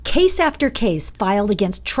Case after case filed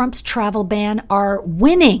against Trump's travel ban are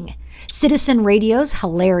winning. Citizen Radio's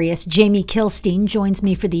hilarious Jamie Kilstein joins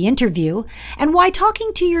me for the interview, and why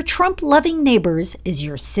talking to your Trump-loving neighbors is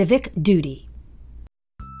your civic duty.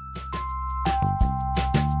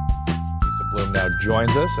 Lisa Bloom now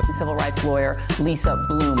joins us. Civil rights lawyer Lisa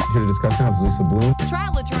Bloom. Here to discuss now is Lisa Bloom.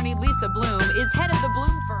 Trial attorney Lisa Bloom is head of the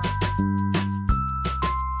Bloom firm.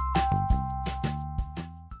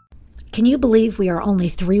 Can you believe we are only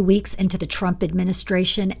 3 weeks into the Trump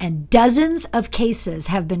administration and dozens of cases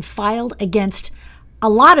have been filed against a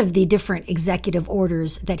lot of the different executive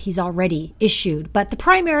orders that he's already issued? But the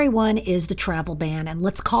primary one is the travel ban, and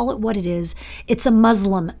let's call it what it is. It's a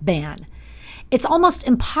Muslim ban. It's almost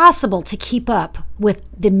impossible to keep up with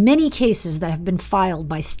the many cases that have been filed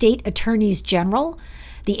by state attorneys general,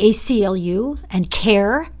 the ACLU, and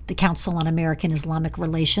CAIR, the Council on American Islamic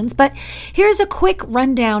Relations. But here's a quick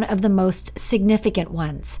rundown of the most significant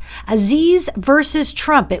ones. Aziz versus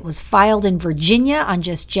Trump. It was filed in Virginia on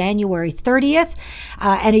just January 30th,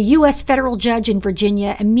 and a U.S. federal judge in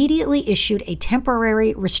Virginia immediately issued a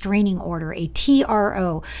temporary restraining order, a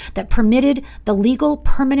TRO, that permitted the legal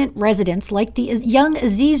permanent residents, like the young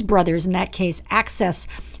Aziz brothers in that case, access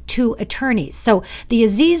to attorneys. So the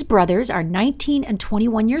Aziz brothers are 19 and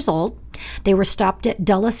 21 years old. They were stopped at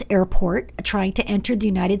Dulles Airport trying to enter the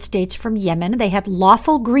United States from Yemen. They had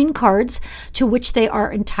lawful green cards to which they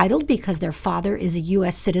are entitled because their father is a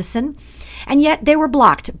U.S. citizen. And yet they were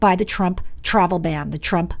blocked by the Trump travel ban, the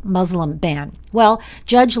Trump Muslim ban. Well,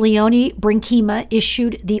 Judge Leonie Brinkema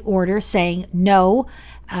issued the order saying no,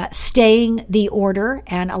 staying the order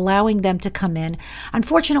and allowing them to come in.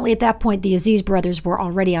 Unfortunately, at that point, the Aziz brothers were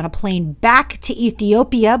already on a plane back to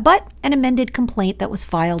Ethiopia, but an amended complaint that was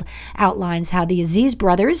filed outlines how the Aziz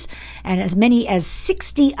brothers and as many as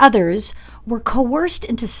 60 others were coerced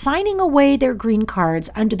into signing away their green cards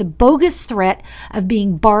under the bogus threat of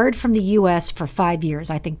being barred from the U.S. for 5 years.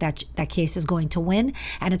 I think that case is going to win,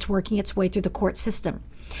 and it's working its way through the court system.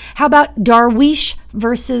 How about Darwish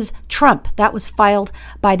versus Trump? That was filed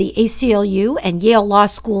by the ACLU and Yale Law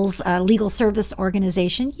School's legal service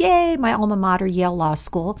organization. Yay, my alma mater, Yale Law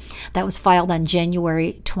School. That was filed on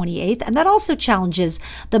January 28th, and that also challenges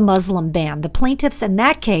the Muslim ban. The plaintiffs in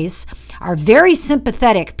that case are very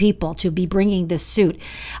sympathetic people to be bringing this suit.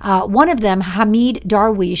 One of them, Hamid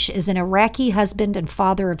Darwish, is an Iraqi husband and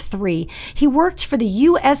father of 3. He worked for the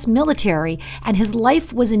U.S. military, and his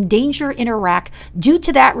life was in danger in Iraq due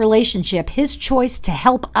to that relationship, his choice to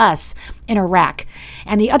help us in Iraq.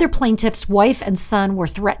 And the other plaintiff's wife and son were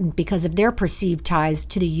threatened because of their perceived ties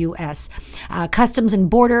to the U.S. Customs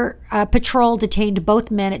and Border Patrol detained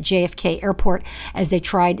both men at JFK Airport as they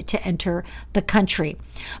tried to enter the country.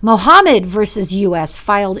 Mohammed versus U.S.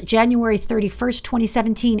 filed January 31st,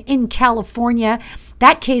 2017 in California.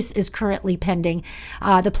 That case is currently pending.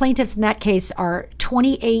 The plaintiffs in that case are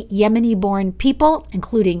 28 Yemeni-born people,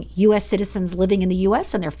 including U.S. citizens living in the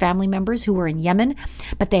U.S. and their family members who were in Yemen,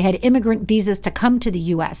 but they had immigrant visas to come to the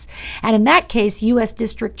U.S. And in that case, U.S.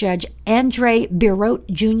 District Judge Andre Birot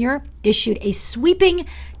Jr. issued a sweeping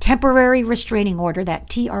temporary restraining order, that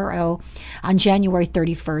TRO, on January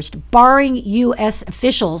 31st, barring U.S.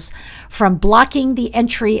 officials from blocking the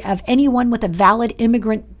entry of anyone with a valid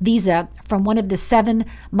immigrant visa from one of the 7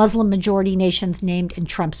 Muslim-majority nations named in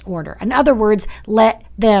Trump's order. In other words, let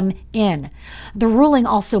them in. The ruling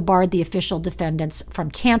also barred the official defendants from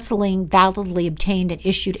canceling validly obtained and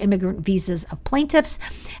issued immigrant visas of plaintiffs,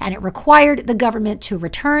 and it required the government to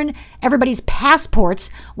return everybody's passports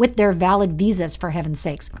with their valid visas, for heaven's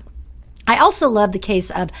sakes. I also love the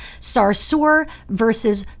case of Sarsour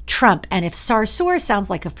versus Trump. And if Sarsour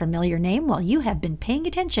sounds like a familiar name, well, you have been paying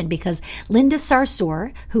attention, because Linda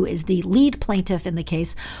Sarsour, who is the lead plaintiff in the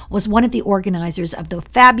case, was one of the organizers of the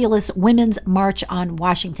fabulous Women's March on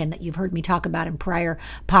Washington that you've heard me talk about in prior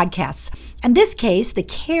podcasts. And this case, the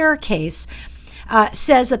CAIR case,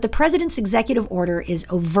 says that the president's executive order is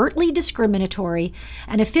overtly discriminatory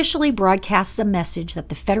and officially broadcasts a message that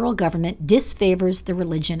the federal government disfavors the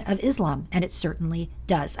religion of Islam, and it certainly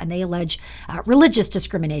does. And they allege religious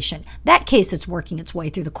discrimination. That case is working its way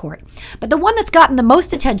through the court. But the one that's gotten the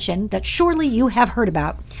most attention, that surely you have heard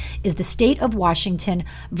about, is the state of Washington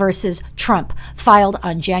versus Trump, filed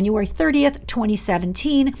on January 30th,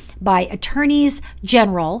 2017 by attorneys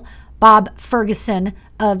general Bob Ferguson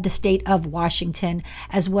of the state of Washington,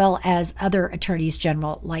 as well as other attorneys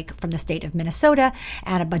general, like from the state of Minnesota,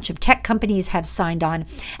 and a bunch of tech companies have signed on.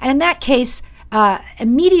 And in that case,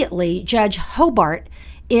 immediately Judge Hobart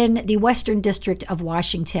in the Western District of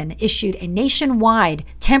Washington issued a nationwide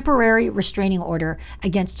temporary restraining order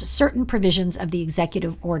against certain provisions of the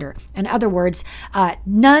executive order. In other words,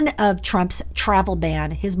 none of Trump's travel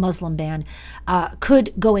ban, his Muslim ban,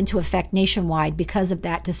 could go into effect nationwide because of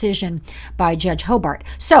that decision by Judge Hobart.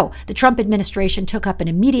 So the Trump administration took up an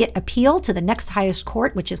immediate appeal to the next highest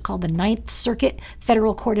court, which is called the Ninth Circuit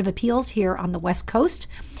Federal Court of Appeals here on the West Coast.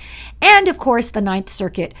 And of course, the Ninth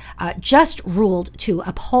Circuit just ruled to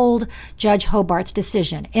uphold Judge Hobart's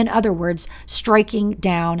decision. In other words, striking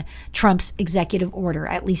down Trump's executive order,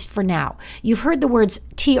 at least for now. You've heard the words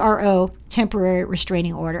TRO, temporary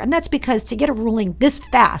restraining order, and that's because to get a ruling this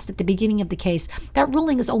fast at the beginning of the case, that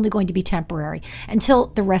ruling is only going to be temporary until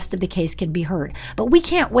the rest of the case can be heard. But we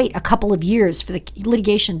can't wait a couple of years for the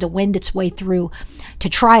litigation to wend its way through to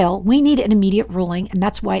trial. We need an immediate ruling, and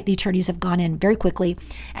that's why the attorneys have gone in very quickly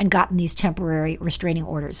and gotten these temporary restraining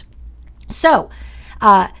orders. So,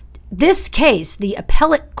 this case, the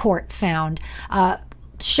appellate court found,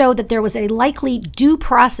 showed that there was a likely due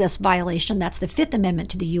process violation. That's the Fifth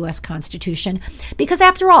Amendment to the U.S. Constitution, because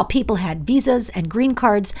after all, people had visas and green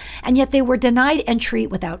cards, and yet they were denied entry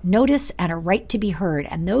without notice and a right to be heard.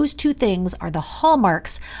 And those two things are the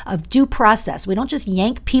hallmarks of due process. We don't just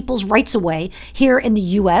yank people's rights away here in the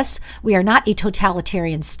U.S. We are not a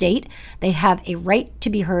totalitarian state. They have a right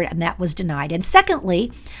to be heard, and that was denied. And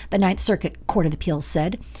secondly, the Ninth Circuit Court of Appeals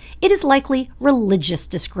said, it is likely religious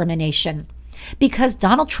discrimination, because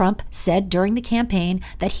Donald Trump said during the campaign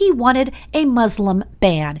that he wanted a Muslim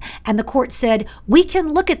ban. And the court said, we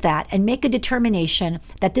can look at that and make a determination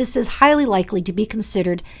that this is highly likely to be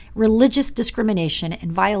considered religious discrimination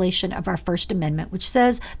in violation of our First Amendment, which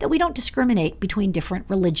says that we don't discriminate between different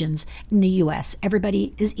religions in the U.S.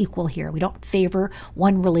 Everybody is equal here. We don't favor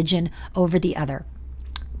one religion over the other.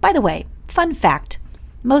 By the way, fun fact,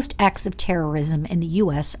 most acts of terrorism in the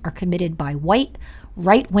U.S. are committed by white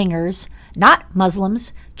right-wingers, not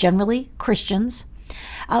Muslims, generally Christians,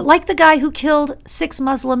 like the guy who killed 6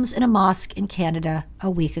 Muslims in a mosque in Canada a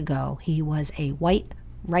week ago. He was a white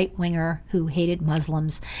right-winger who hated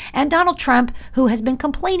Muslims. And Donald Trump, who has been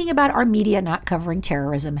complaining about our media not covering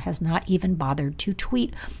terrorism, has not even bothered to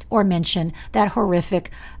tweet or mention that horrific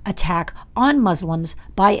attack on Muslims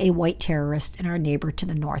by a white terrorist in our neighbor to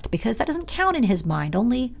the north, because that doesn't count in his mind.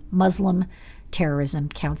 Only Muslim terrorism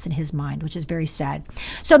counts in his mind, which is very sad.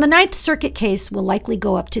 So the Ninth Circuit case will likely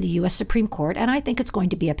go up to the U.S. Supreme Court, and I think it's going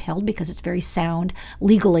to be upheld because it's very sound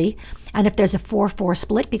legally. And if there's a 4-4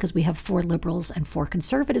 split, because we have 4 liberals and 4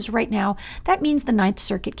 conservatives right now, that means the Ninth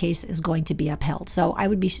Circuit case is going to be upheld. So I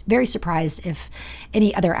would be very surprised if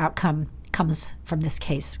any other outcome comes from this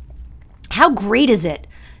case. How great is it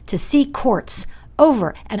to see courts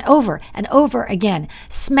over and over and over again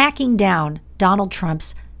smacking down Donald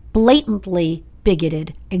Trump's blatantly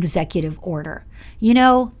bigoted executive order? You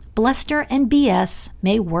know, bluster and BS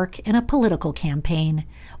may work in a political campaign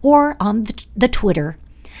or on the Twitter,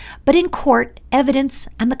 but in court, evidence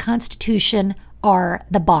and the Constitution are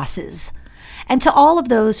the bosses. And to all of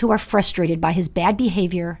those who are frustrated by his bad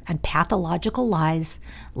behavior and pathological lies,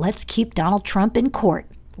 let's keep Donald Trump in court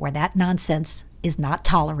where that nonsense is not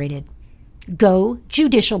tolerated. Go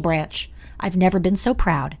judicial branch. I've never been so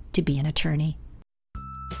proud to be an attorney.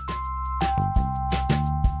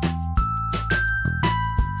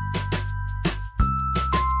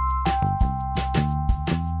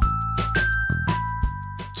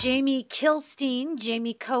 Jamie Kilstein.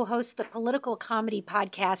 Jamie co-hosts the political comedy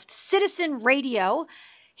podcast Citizen Radio.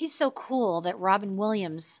 He's so cool that Robin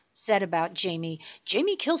Williams said about Jamie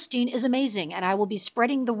Kilstein is amazing, and I will be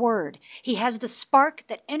spreading the word. He has the spark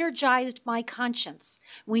that energized my conscience.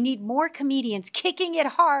 We need more comedians kicking it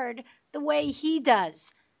hard the way he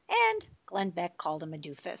does. And Glenn Beck called him a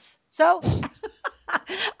doofus. So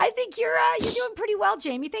I think you're doing pretty well,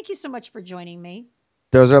 Jamie. Thank you so much for joining me.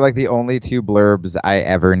 Those are like the only 2 blurbs I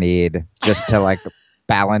ever need just to like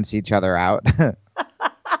balance each other out.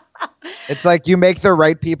 It's like you make the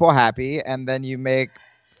right people happy and then you make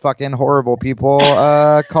fucking horrible people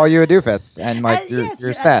call you a doofus, and like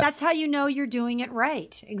you're set. That's how you know you're doing it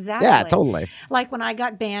right. Exactly. Yeah, totally. Like when I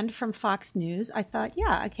got banned from Fox News, I thought,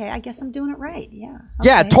 yeah, okay, I guess I'm doing it right. Yeah. Okay.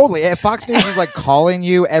 Yeah, totally. If Fox News is like calling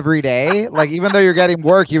you every day, like even though you're getting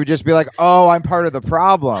work, you would just be like, oh, I'm part of the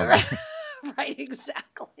problem. Right,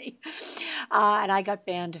 exactly. And I got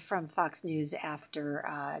banned from Fox News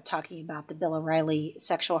after talking about the Bill O'Reilly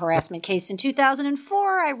sexual harassment case in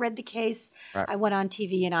 2004. I read the case. Right. I went on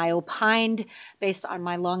TV and I opined, based on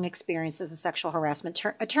my long experience as a sexual harassment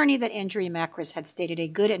attorney, that Andrea Macris had stated a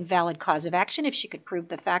good and valid cause of action if she could prove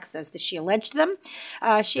the facts as she alleged them.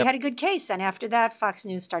 She had a good case. And after that, Fox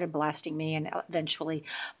News started blasting me and eventually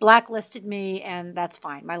blacklisted me. And that's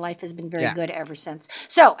fine. My life has been very good ever since.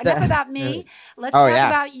 So enough about me. Let's talk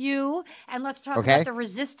about you, and let's talk about the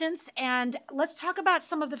resistance, and let's talk about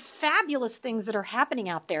some of the fabulous things that are happening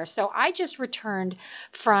out there. So I just returned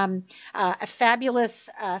from a fabulous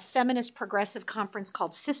feminist progressive conference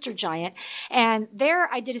called Sister Giant, and there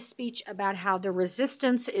I did a speech about how the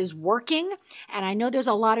resistance is working, and I know there's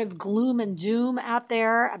a lot of gloom and doom out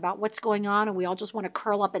there about what's going on, and we all just want to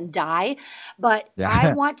curl up and die, but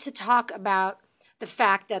I want to talk about the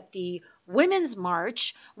fact that the Women's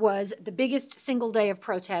March was the biggest single day of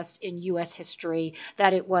protest in U.S. history,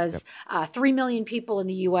 that it was 3 million people in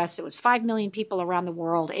the U.S., it was 5 million people around the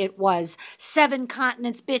world, it was 7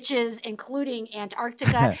 continents, bitches, including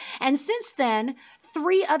Antarctica. And since then,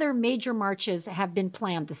 3 other major marches have been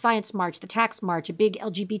planned: the Science March, the Tax March, a big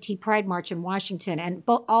LGBT Pride March in Washington, and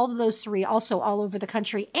all of those 3 also all over the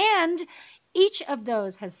country. And each of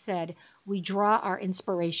those has said, we draw our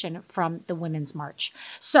inspiration from the Women's March.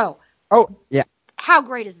 So, how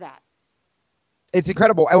great is that? It's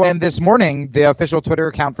incredible. And this morning, the official Twitter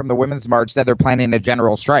account from the Women's March said they're planning a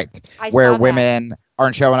general strike where women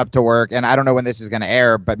aren't showing up to work. And I don't know when this is going to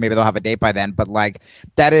air, but maybe they'll have a date by then. But like,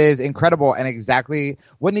 that is incredible and exactly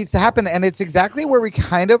what needs to happen. And it's exactly where we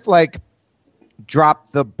kind of like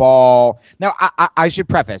drop the ball. Now, I should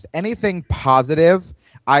preface anything positive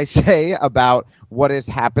I say about what is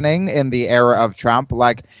happening in the era of Trump.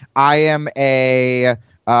 Like, I am a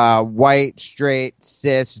white, straight,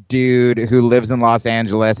 cis dude who lives in Los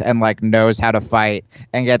Angeles and like knows how to fight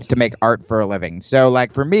and gets to make art for a living. So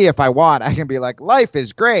like for me, if I want, I can be like, life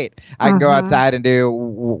is great. I can go outside and do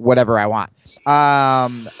whatever I want.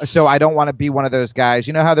 So I don't want to be one of those guys.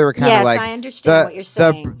 You know how they were kind of like, I understand what you're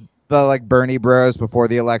saying. The like Bernie bros before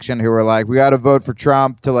the election who were like, we got to vote for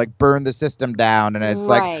Trump to like burn the system down. And it's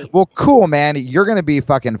like, well, cool, man. You're going to be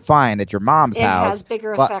fucking fine at your mom's house. It has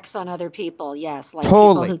bigger effects on other people. Yes. Like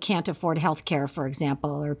people who can't afford health care, for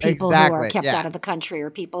example, or people who are kept out of the country, or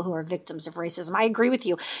people who are victims of racism. I agree with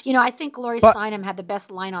you. You know, I think Gloria Steinem had the best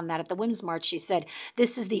line on that at the Women's March. She said,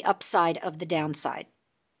 this is the upside of the downside.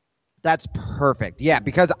 That's perfect. Yeah,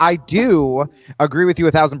 because I do agree with you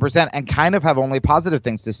 1,000% and kind of have only positive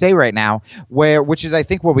things to say right now, which is I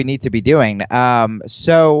think what we need to be doing.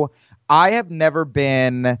 So I have never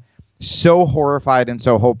been so horrified and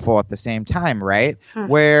so hopeful at the same time, right?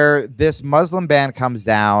 Where this Muslim ban comes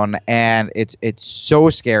down and it's so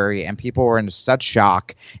scary and people are in such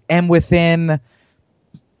shock. And within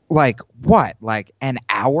like an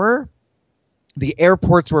hour, the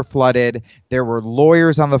airports were flooded. There were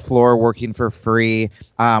lawyers on the floor working for free.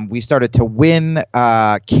 We started to win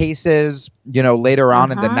cases, later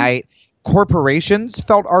on in the night. Corporations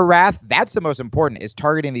felt our wrath. That's the most important, is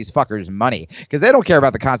targeting these fuckers' money, because they don't care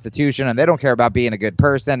about the Constitution and they don't care about being a good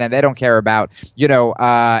person and they don't care about,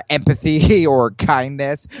 empathy or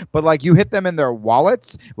kindness. But like, you hit them in their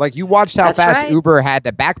wallets. Like, you watched how fast Uber had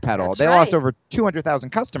to backpedal. They lost over 200,000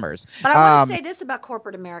 customers. But I want to say this about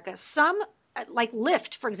corporate America. Some like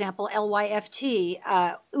Lyft, for example, LYFT,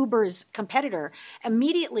 Uber's competitor,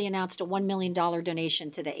 immediately announced a $1 million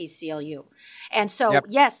donation to the ACLU. And so,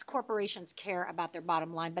 yes, corporations care about their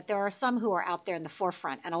bottom line, but there are some who are out there in the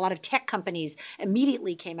forefront. And a lot of tech companies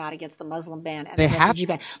immediately came out against the Muslim ban and the refugee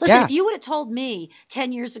ban. Listen, if you would have told me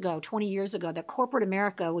 10 years ago, 20 years ago, that corporate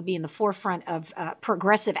America would be in the forefront of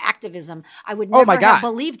progressive activism, I would never have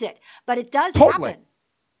believed it. But it does happen.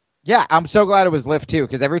 Yeah, I'm so glad it was Lyft too,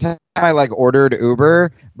 because every time I like ordered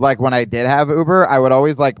Uber, like when I did have Uber, I would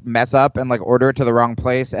always like mess up and like order it to the wrong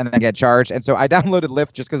place and then get charged. And so I downloaded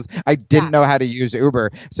Lyft just because I didn't know how to use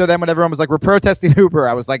Uber. So then when everyone was like, we're protesting Uber,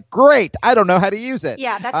 I was like, great, I don't know how to use it.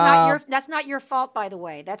 Yeah, that's not your fault, by the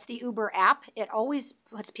way. That's the Uber app. It always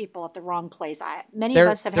puts people at the wrong place. Many of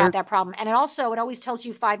us have had that problem. And it always tells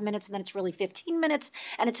you 5 minutes and then it's really 15 minutes,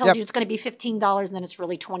 and it tells you it's going to be $15 and then it's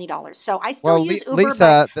really $20. So I still use Uber,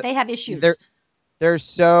 Lisa, but they have issues. They're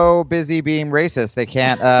so busy being racist, they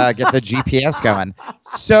can't get the GPS going.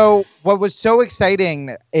 So what was so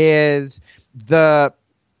exciting is the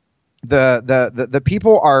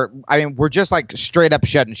people are, we're just like straight up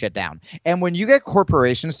shutting shit down. And when you get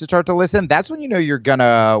corporations to start to listen, that's when you know you're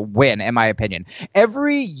gonna win, in my opinion.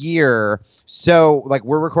 Every year, so like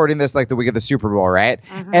we're recording this like the week of the Super Bowl, right?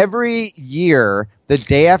 Every year, the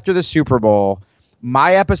day after the Super Bowl,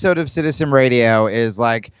 my episode of Citizen Radio is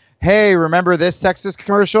like, hey, remember this sexist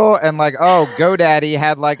commercial? And like, oh, GoDaddy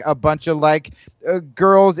had like a bunch of like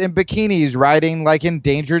girls in bikinis riding like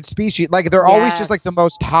endangered species. Like they're always just like the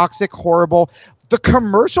most toxic, horrible. The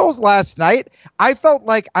commercials last night, I felt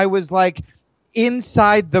like I was like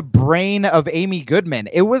inside the brain of Amy Goodman.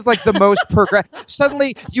 It was like the most progressive.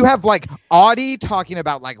 Suddenly you have like Audi talking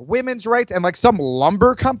about like women's rights and like some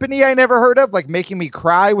lumber company I never heard of, like making me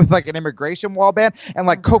cry with like an immigration wall ban, and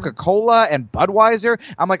like Coca-Cola and Budweiser.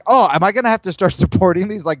 I'm like, oh, am I going to have to start supporting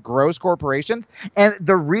these like gross corporations? And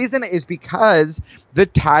the reason is because the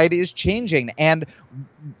tide is changing. And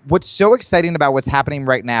what's so exciting about what's happening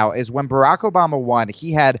right now is when Barack Obama won,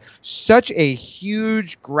 he had such a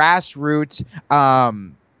huge grassroots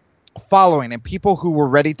following and people who were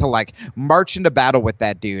ready to like march into battle with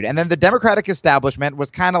that dude. And then the Democratic establishment was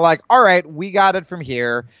kind of like, all right, we got it from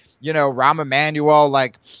here. You know, Rahm Emanuel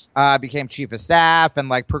like became chief of staff, and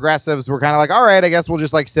like progressives were kind of like, all right, I guess we'll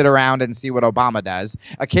just like sit around and see what Obama does.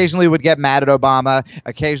 Occasionally would get mad at Obama.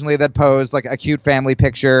 Occasionally they'd pose like a cute family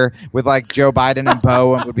picture with like Joe Biden and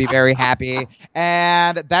Beau and would be very happy.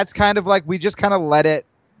 And that's kind of like, we just kind of let it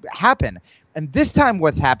happen. And this time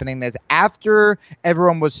what's happening is after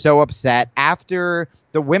everyone was so upset, after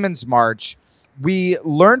the Women's March, we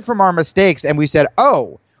learned from our mistakes and we said,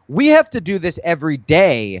 oh, we have to do this every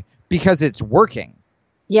day because it's working.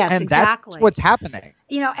 Yes, and exactly. That's what's happening.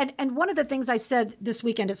 You know, and one of the things I said this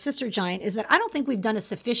weekend at Sister Giant is that I don't think we've done a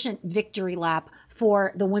sufficient victory lap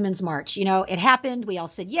for the Women's March. You know, it happened. We all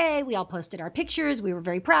said, yay. We all posted our pictures. We were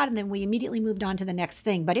very proud. And then we immediately moved on to the next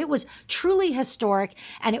thing. But it was truly historic,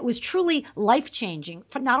 and it was truly life-changing,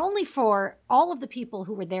 not only for all of the people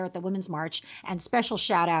who were there at the Women's March, and special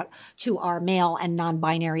shout out to our male and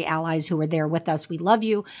non-binary allies who were there with us. We love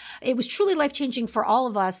you. It was truly life-changing for all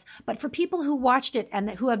of us, but for people who watched it and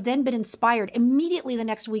who have then been inspired immediately the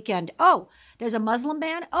next weekend, oh, there's a Muslim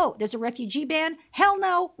ban. Oh, there's a refugee ban. Hell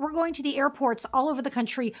no. We're going to the airports all over the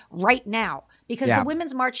country right now because the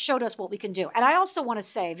Women's March showed us what we can do. And I also want to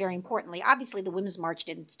say, very importantly, obviously the Women's March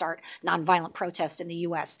didn't start nonviolent protests in the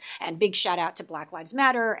U.S. And big shout out to Black Lives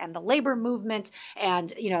Matter and the labor movement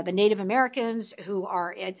and, you know, the Native Americans who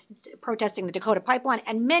are protesting the Dakota Pipeline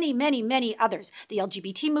and many, many, many others. The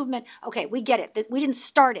LGBT movement. Okay, we get it. We didn't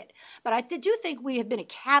start it. But I do think we have been a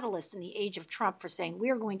catalyst in the age of Trump for saying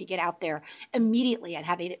we are going to get out there immediately and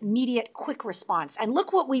have an immediate, quick response. And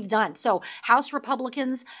look what we've done. So House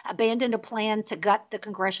Republicans abandoned a plan to gut the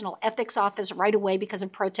Congressional Ethics Office right away because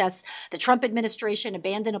of protests. The Trump administration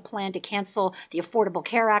abandoned a plan to cancel the Affordable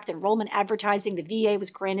Care Act, enrollment advertising. The VA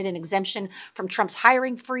was granted an exemption from Trump's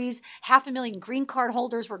hiring freeze. 500,000 green card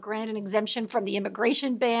holders were granted an exemption from the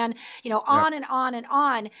immigration ban, you know, on and on and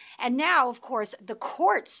on. And now, of course, the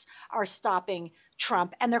courts are stopping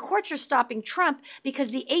Trump, and their courts are stopping Trump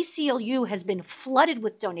because the ACLU has been flooded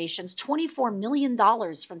with donations, $24 million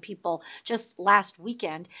from people just last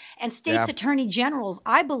weekend. And states' attorney generals,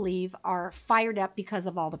 I believe, are fired up because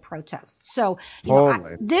of all the protests. So, you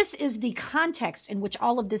know, this is the context in which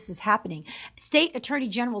all of this is happening. State attorney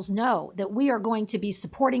generals know that we are going to be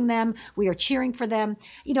supporting them. We are cheering for them.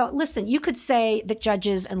 You know, listen, you could say that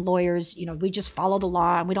judges and lawyers, you know, we just follow the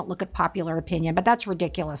law and we don't look at popular opinion, but that's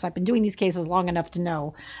ridiculous. I've been doing these cases long enough to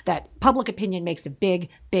know that public opinion makes a big,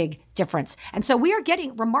 big difference. And so we are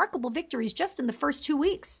getting remarkable victories just in the first 2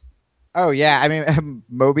 weeks. Oh, yeah. I mean,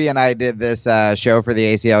 Moby and I did this show for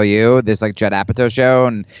the ACLU, this like Judd Apatow show,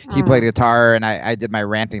 and he played guitar, and I did my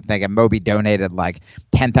ranting thing, and Moby donated like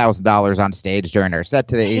 $10,000 on stage during our set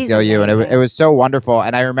to the ACLU, and it was so wonderful.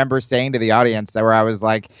 And I remember saying to the audience where I was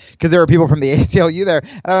like, because there were people from the ACLU there,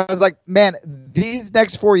 and I was like, man, these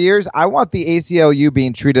next 4 years, I want the ACLU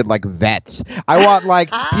being treated like vets. I want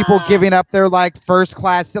like people giving up their like first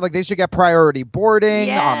class, like they should get priority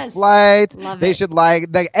boarding on flights. They should like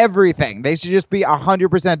everything. They should just be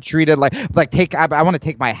 100% treated like I want to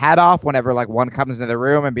take my hat off whenever like one comes into the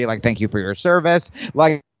room and be like, thank you for your service.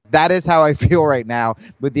 Like that is how I feel right now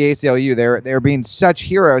with the ACLU. They're being such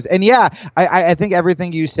heroes. And yeah, I think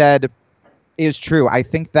everything you said is true. I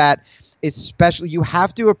think that especially you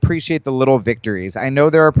have to appreciate the little victories. I know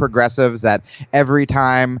there are progressives that every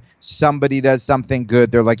time somebody does something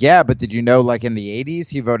good, they're like, yeah, but did you know, like in the 80s,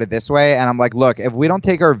 he voted this way? And I'm like, look, if we don't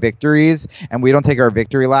take our victories and we don't take our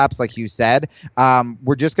victory laps, like you said,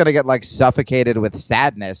 we're just going to get like suffocated with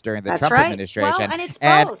sadness during the Trump administration. Well, and it's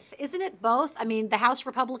both. Isn't it both? I mean, the House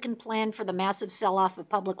Republican plan for the massive sell-off of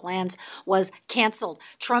public lands was canceled.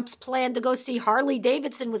 Trump's plan to go see Harley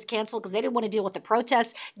Davidson was canceled because they didn't want to deal with the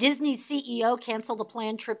protests. Disney's CEO canceled a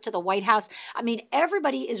planned trip to the White House. I mean,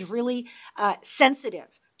 everybody is really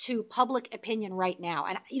sensitive to public opinion right now.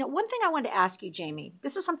 And, one thing I wanted to ask you, Jamie,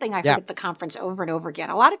 this is something I heard Yeah. at the conference over and over again.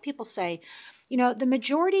 A lot of people say, the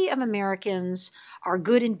majority of Americans are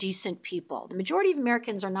good and decent people. The majority of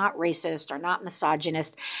Americans are not racist, are not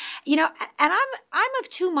misogynist. And I'm of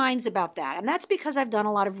two minds about that. And that's because I've done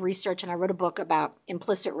a lot of research and I wrote a book about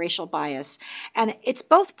implicit racial bias. And it's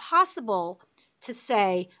both possible to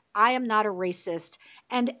say, I am not a racist,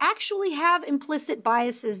 and actually have implicit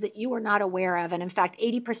biases that you are not aware of. And in fact,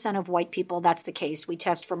 80% of white people, that's the case. We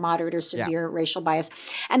test for moderate or severe racial bias.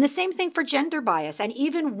 And the same thing for gender bias. And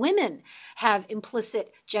even women have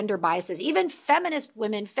implicit gender biases. Even feminist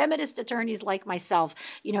women, feminist attorneys like myself,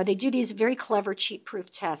 they do these very clever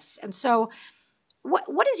cheat-proof tests. And so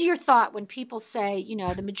what is your thought when people say,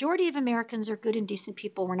 the majority of Americans are good and decent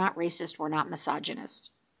people, we're not racist, we're not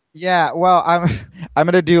misogynist? Yeah, well, I'm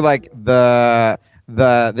gonna do like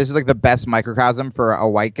this is like the best microcosm for a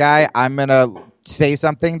white guy. I'm gonna say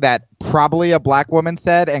something that probably a black woman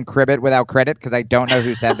said and crib it without credit because I don't know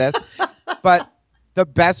who said this. But the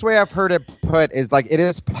best way I've heard it put is like it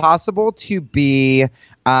is possible to be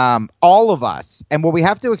all of us, and what we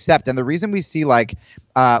have to accept, and the reason we see like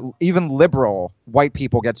even liberal white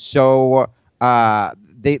people get so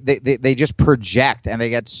they just project and they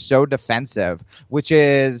get so defensive, which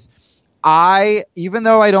is even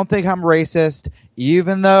though I don't think I'm racist,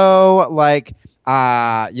 even though like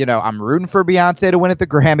I'm rooting for Beyonce to win at the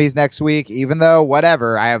Grammys next week, even though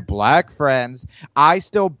whatever, I have black friends, I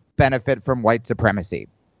still benefit from white supremacy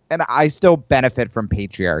and I still benefit from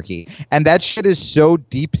patriarchy. And that shit is so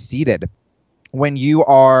deep seated when you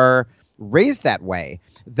are raised that way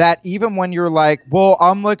that even when you're like, well,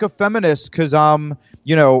 I'm like a feminist because I'm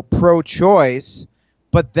pro-choice,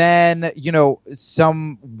 but then,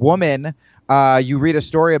 some woman, you read a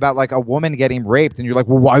story about like a woman getting raped and you're like,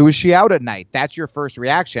 well, why was she out at night? That's your first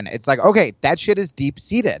reaction. It's like, okay, that shit is deep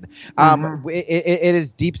seated. It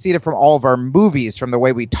is deep seated from all of our movies, from the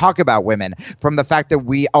way we talk about women, from the fact that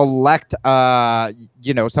we elect, someone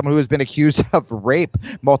who has been accused of rape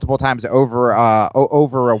multiple times over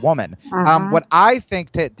a woman. What I think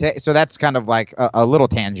so that's kind of like a little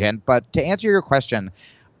tangent, but to answer your question,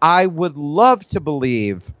 I would love to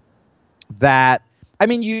believe that, I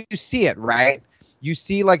mean, you see it, right? You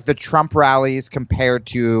see like the Trump rallies compared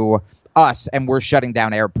to us and we're shutting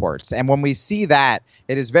down airports. And when we see that,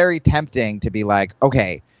 it is very tempting to be like,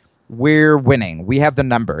 okay, we're winning. We have the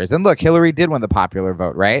numbers. And look, Hillary did win the popular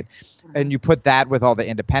vote, right? And you put that with all the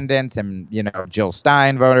independents and, Jill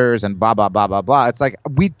Stein voters and blah, blah, blah, blah, blah. It's like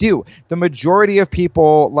we do. The majority of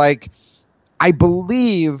people, like, I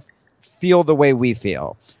believe, feel the way we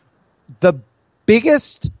feel.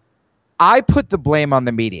 I put the blame on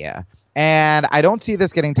the media, and I don't see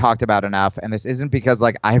this getting talked about enough. And this isn't because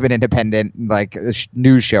like I have an independent like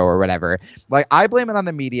news show or whatever. Like I blame it on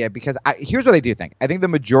the media because here's what I do think. I think the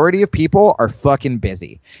majority of people are fucking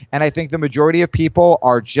busy. And I think the majority of people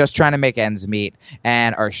are just trying to make ends meet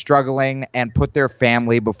and are struggling and put their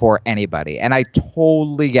family before anybody. And I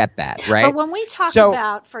totally get that, right? But when we talk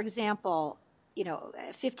about, for example,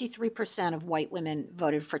 53% of white women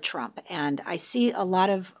voted for Trump. And I see a lot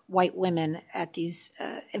of white women at these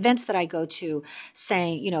events that I go to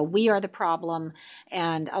saying, we are the problem.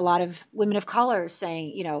 And a lot of women of color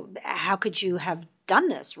saying, how could you have done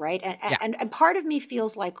this, right? And part of me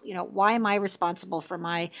feels like, why am I responsible for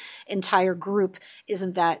my entire group?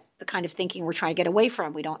 Isn't that the kind of thinking we're trying to get away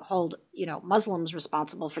from? We don't hold, Muslims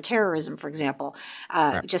responsible for terrorism, for example,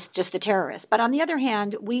 Right. just the terrorists. But on the other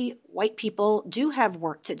hand, we white people do have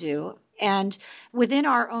work to do. And within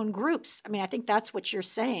our own groups, I mean, I think that's what you're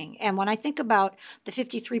saying. And when I think about the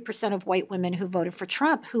 53% of white women who voted for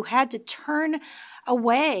Trump, who had to turn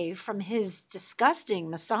away from his disgusting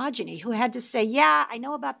misogyny, who had to say, yeah, I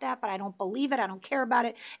know about that, but I don't believe it. I don't care about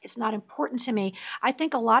it. It's not important to me. I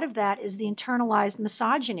think a lot of that is the internalized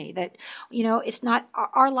misogyny that, it's not,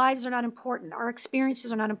 our lives are not important. Our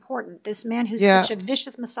experiences are not important. This man who's such a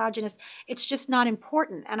vicious misogynist, it's just not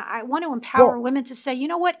important. And I want to empower women to say, you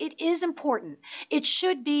know what? It is important. It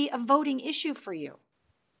should be a voting issue for you.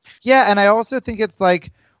 Yeah, and I also think it's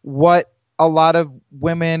like what a lot of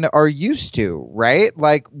women are used to, right?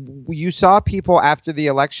 Like you saw people after the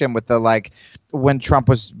election with the like when Trump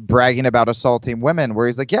was bragging about assaulting women, where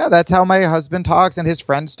he's like, yeah, that's how my husband talks and his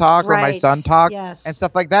friends talk or my son talks and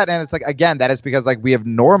stuff like that. And it's like, again, that is because like we have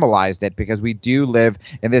normalized it because we do live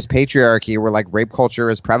in this patriarchy where like rape culture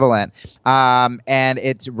is prevalent. And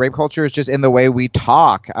rape culture is just in the way we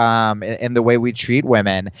talk, in the way we treat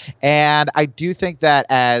women. And I do think that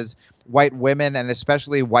as white women and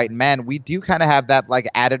especially white men, we do kind of have that like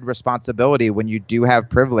added responsibility when you do have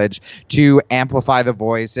privilege to amplify the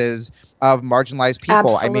voices of marginalized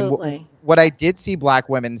people. Absolutely. I mean, what I did see black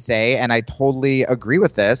women say, and I totally agree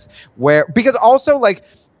with this, because also like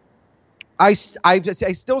I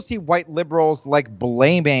still see white liberals like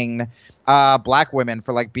blaming black women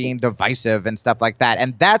for like being divisive and stuff like that.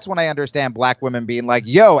 And that's when I understand black women being like,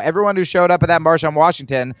 yo, everyone who showed up at that march on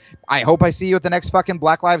Washington, I hope I see you at the next fucking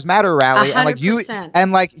Black Lives Matter rally. 100%.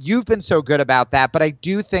 And like you've been so good about that. But I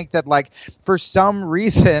do think that like for some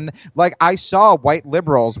reason, like I saw white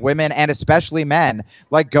liberals, women and especially men,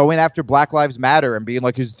 like going after Black Lives Matter and being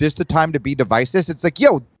like, is this the time to be divisive? It's like,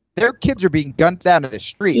 yo, their kids are being gunned down in the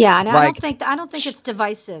street. Yeah, and like, I don't think it's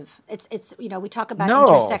divisive. It's we talk about No.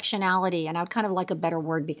 intersectionality, and I would kind of like a better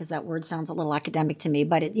word because that word sounds a little academic to me.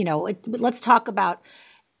 But let's talk about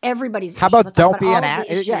everybody's How issues. about Let's talk don't be all an of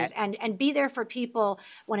the issues yeah. and be there for people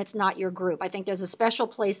when it's not your group. I think there's a special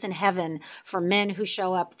place in heaven for men who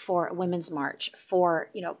show up for a women's march, for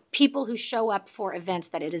people who show up for events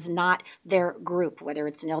that it is not their group, whether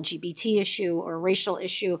it's an LGBT issue or a racial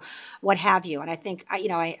issue, what have you. And I think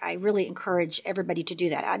I really encourage everybody to do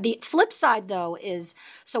that. The flip side, though, is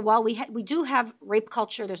so while we do have rape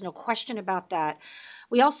culture, there's no question about that.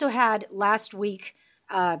 We also had last week.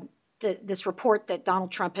 This report that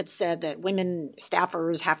Donald Trump had said that women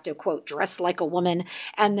staffers have to, quote, dress like a woman.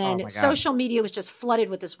 And then social media was just flooded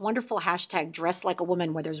with this wonderful hashtag, dress like a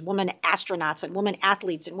woman, where there's women astronauts and women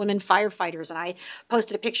athletes and women firefighters. And I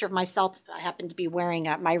posted a picture of myself. I happened to be wearing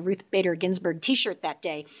my Ruth Bader Ginsburg T-shirt that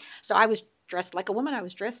day. So I was dressed like a woman. I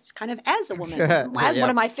was dressed kind of as a woman, as one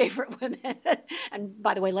of my favorite women. And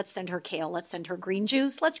by the way, let's send her kale. Let's send her green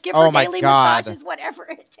juice. Let's give her daily massages, whatever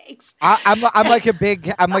it takes. I'm like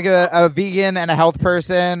a vegan and a health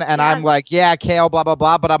person, and I'm like, yeah, kale, blah blah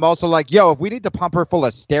blah. But I'm also like, yo, if we need to pump her full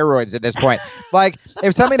of steroids at this point, like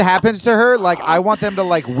if something happens to her, like I want them to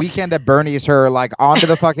like Weekend at Bernie's her like onto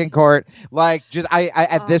the fucking court, like just I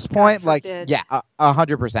at this point, like yeah,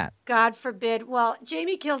 100%. God forbid. Well,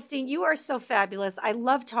 Jamie Kilstein, you are so fabulous. I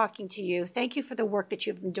love talking to you. Thank you for the work that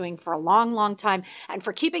you've been doing for a long, long time and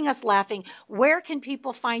for keeping us laughing. Where can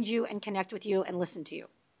people find you and connect with you and listen to you?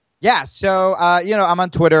 Yeah, so, I'm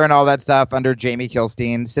on Twitter and all that stuff under Jamie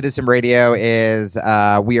Kilstein. Citizen Radio is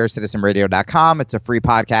wearecitizenradio.com. It's a free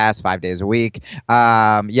podcast 5 days a week.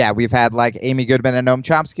 We've had like Amy Goodman and Noam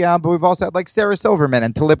Chomsky on, but we've also had like Sarah Silverman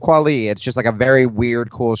and Talib Kweli. It's just like a very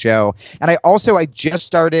weird, cool show. And I just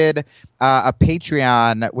started a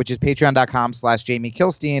Patreon, which is patreon.com/Jamie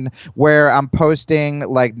Kilstein, where I'm posting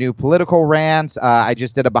like new political rants. I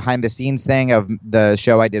just did a behind the scenes thing of the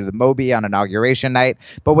show I did with Moby on inauguration night.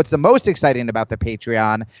 But what's the most exciting about the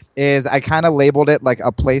Patreon is I kind of labeled it like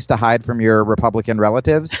a place to hide from your Republican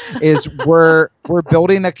relatives. Is we're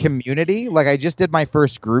building a community. Like I just did my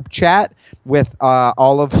first group chat with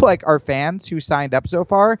all of like our fans who signed up so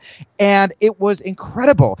far, and it was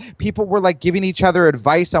incredible. People were like giving each other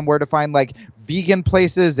advice on where to find like vegan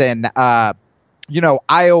places in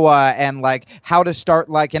Iowa, and like how to start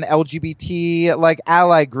like an LGBT like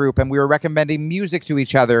ally group, and we were recommending music to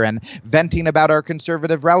each other and venting about our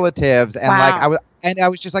conservative relatives, and wow. I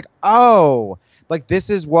was just like, oh, like this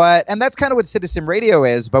is what, and that's kind of what Citizen Radio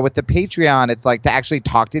is, but with the Patreon, it's like to actually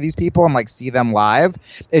talk to these people and like see them live.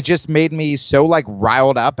 It just made me so like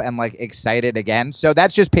riled up and like excited again. So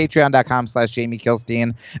that's just patreon.com/Jamie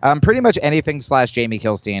Kilstein. Pretty much anything /Jamie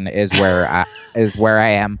Kilstein is where I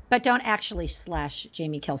am. But don't actually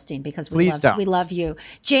 /Jamie Kilstein because Please don't. We love you.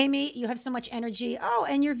 Jamie, you have so much energy. Oh,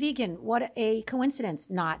 and you're vegan. What a coincidence.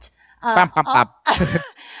 Not. I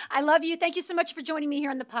love you. Thank you so much for joining me here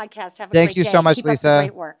on the podcast. Have a great day. Thank you so much, Keep Lisa. Up the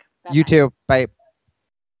great work. Bye-bye. You too. Bye.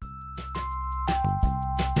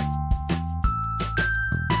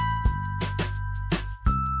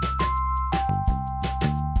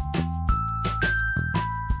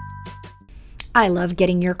 I love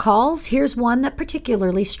getting your calls. Here's one that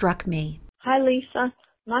particularly struck me. Hi, Lisa.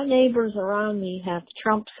 My neighbors around me have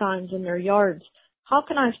Trump signs in their yards. How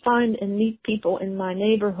can I find and meet people in my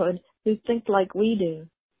neighborhood who think like we do?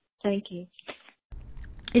 Thank you.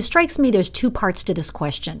 It strikes me there's two parts to this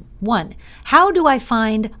question. One, how do I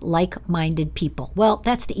find like-minded people? Well,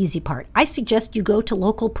 that's the easy part. I suggest you go to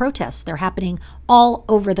local protests. They're happening all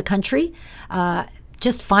over the country.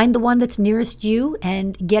 Just find the one that's nearest you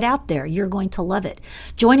and get out there. You're going to love it.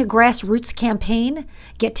 Join a grassroots campaign.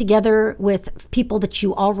 Get together with people that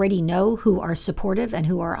you already know who are supportive and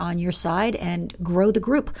who are on your side and grow the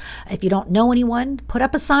group. If you don't know anyone, put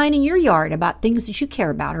up a sign in your yard about things that you care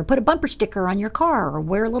about, or put a bumper sticker on your car, or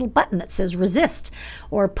wear a little button that says resist,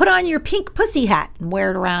 or put on your pink pussy hat and wear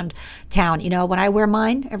it around town. You know, when I wear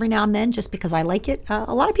mine every now and then, just because I like it,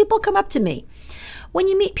 a lot of people come up to me. When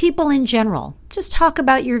you meet people in general, just talk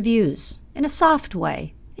about your views in a soft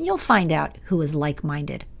way, and you'll find out who is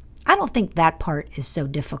like-minded. I don't think that part is so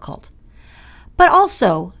difficult. But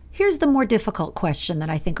also, here's the more difficult question that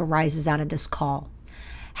I think arises out of this call.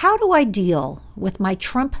 How do I deal with my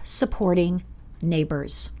Trump-supporting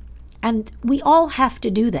neighbors? And we all have to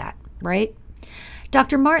do that, right?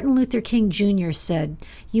 Dr. Martin Luther King Jr. said,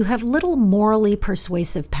 "You have little morally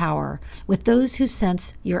persuasive power with those who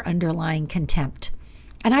sense your underlying contempt."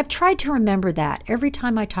 And I've tried to remember that every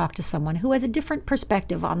time I talk to someone who has a different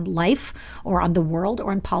perspective on life or on the world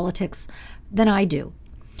or on politics than I do.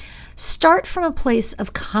 Start from a place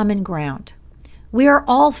of common ground. We are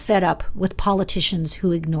all fed up with politicians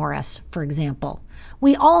who ignore us, for example.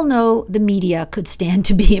 We all know the media could stand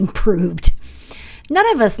to be improved. None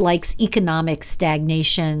of us likes economic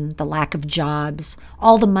stagnation, the lack of jobs,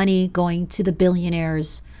 all the money going to the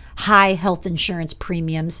billionaires, high health insurance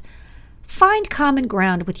premiums. Find common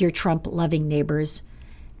ground with your Trump-loving neighbors,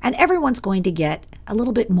 and everyone's going to get a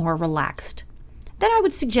little bit more relaxed. Then I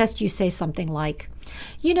would suggest you say something like,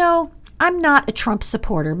 "You know, I'm not a Trump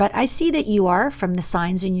supporter, but I see that you are from the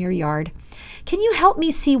signs in your yard. Can you help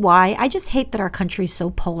me see why? I just hate that our country's so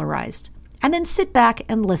polarized." And then sit back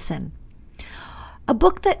and listen. A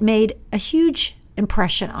book that made a huge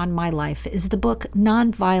impression on my life is the book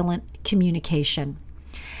Nonviolent Communication.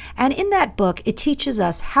 And in that book, it teaches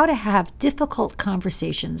us how to have difficult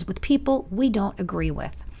conversations with people we don't agree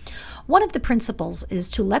with. One of the principles is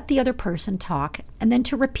to let the other person talk and then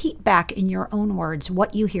to repeat back in your own words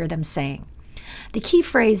what you hear them saying. The key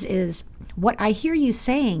phrase is, "What I hear you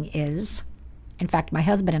saying is," in fact, my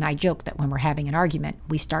husband and I joke that when we're having an argument,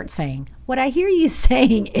 we start saying, "What I hear you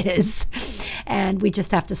saying is," and we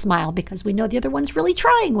just have to smile because we know the other one's really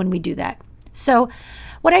trying when we do that. So,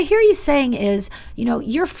 what I hear you saying is, you know,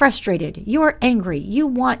 you're frustrated, you're angry, you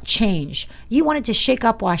want change, you wanted to shake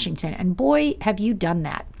up Washington, and boy, have you done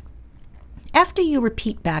that. After you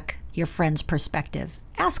repeat back your friend's perspective,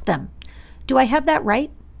 ask them, "Do I have that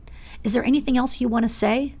right? Is there anything else you want to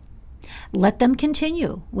say?" Let them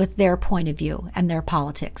continue with their point of view and their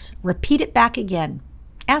politics. Repeat it back again.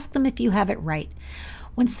 Ask them if you have it right.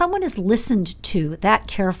 When someone is listened to that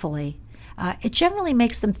carefully, it generally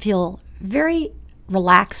makes them feel very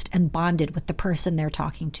relaxed and bonded with the person they're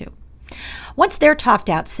talking to. Once they're talked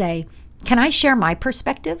out, say, "Can I share my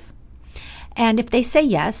perspective?" And if they say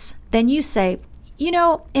yes, then you say, "You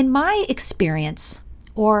know, in my experience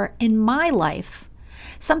or in my life,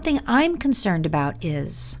 something I'm concerned about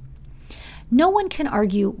is," no one can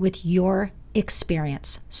argue with your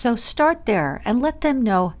experience. So start there and let them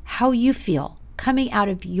know how you feel coming out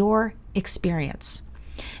of your experience.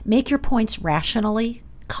 Make your points rationally,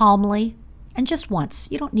 calmly, and just once.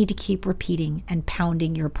 You don't need to keep repeating and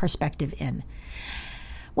pounding your perspective in.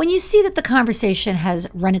 When you see that the conversation has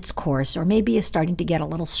run its course or maybe is starting to get a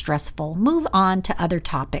little stressful, move on to other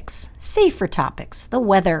topics, safer topics, the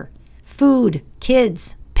weather, food,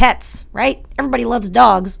 kids, pets, right? Everybody loves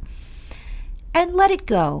dogs. And let it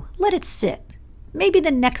go. Let it sit. Maybe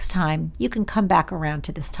the next time you can come back around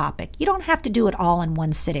to this topic. You don't have to do it all in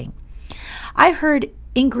one sitting. I heard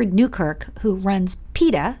Ingrid Newkirk, who runs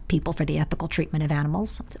PETA, People for the Ethical Treatment of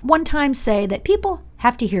Animals, one time say that people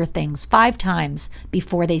have to hear things 5 times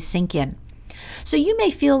before they sink in. So you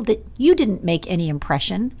may feel that you didn't make any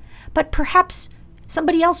impression, but perhaps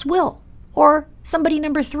somebody else will, or somebody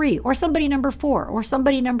number 3, or somebody number 4, or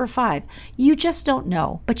somebody number 5. You just don't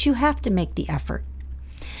know, but you have to make the effort.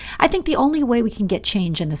 I think the only way we can get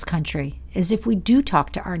change in this country is if we do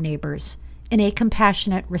talk to our neighbors in a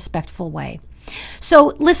compassionate, respectful way.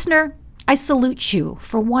 So, listener, I salute you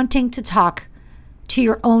for wanting to talk to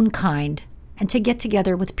your own kind and to get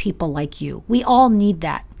together with people like you. We all need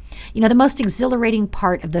that. You know, the most exhilarating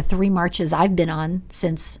part of the 3 marches I've been on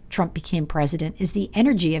since Trump became president is the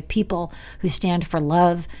energy of people who stand for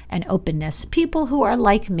love and openness, people who are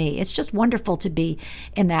like me. It's just wonderful to be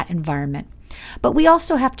in that environment. But we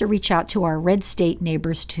also have to reach out to our red state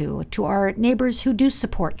neighbors too, to our neighbors who do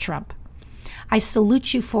support Trump. I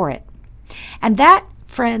salute you for it. And that,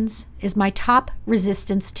 friends, is my top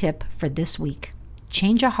resistance tip for this week.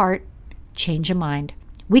 Change a heart, change a mind.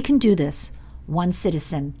 We can do this, one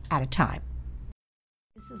citizen at a time.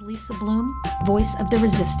 This is Lisa Bloom, voice of the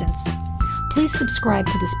resistance. Please subscribe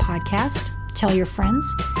to this podcast, tell your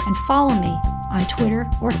friends, and follow me on Twitter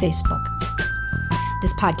or Facebook.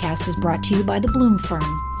 This podcast is brought to you by the Bloom Firm,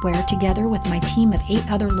 where together with my team of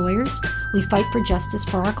 8 other lawyers, we fight for justice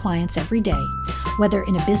for our clients every day, whether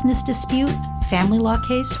in a business dispute, family law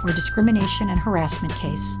case, or discrimination and harassment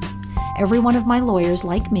case. Every one of my lawyers,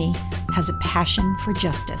 like me, has a passion for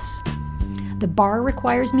justice. The bar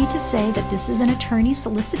requires me to say that this is an attorney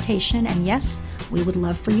solicitation, and yes, we would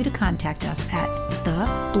love for you to contact us at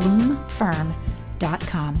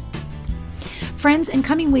thebloomfirm.com. Friends, in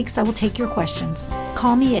coming weeks, I will take your questions.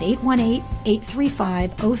 Call me at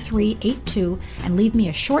 818-835-0382 and leave me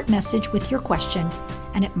a short message with your question,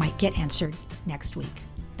 and it might get answered next week.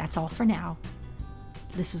 That's all for now.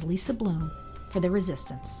 This is Lisa Bloom for The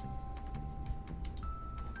Resistance.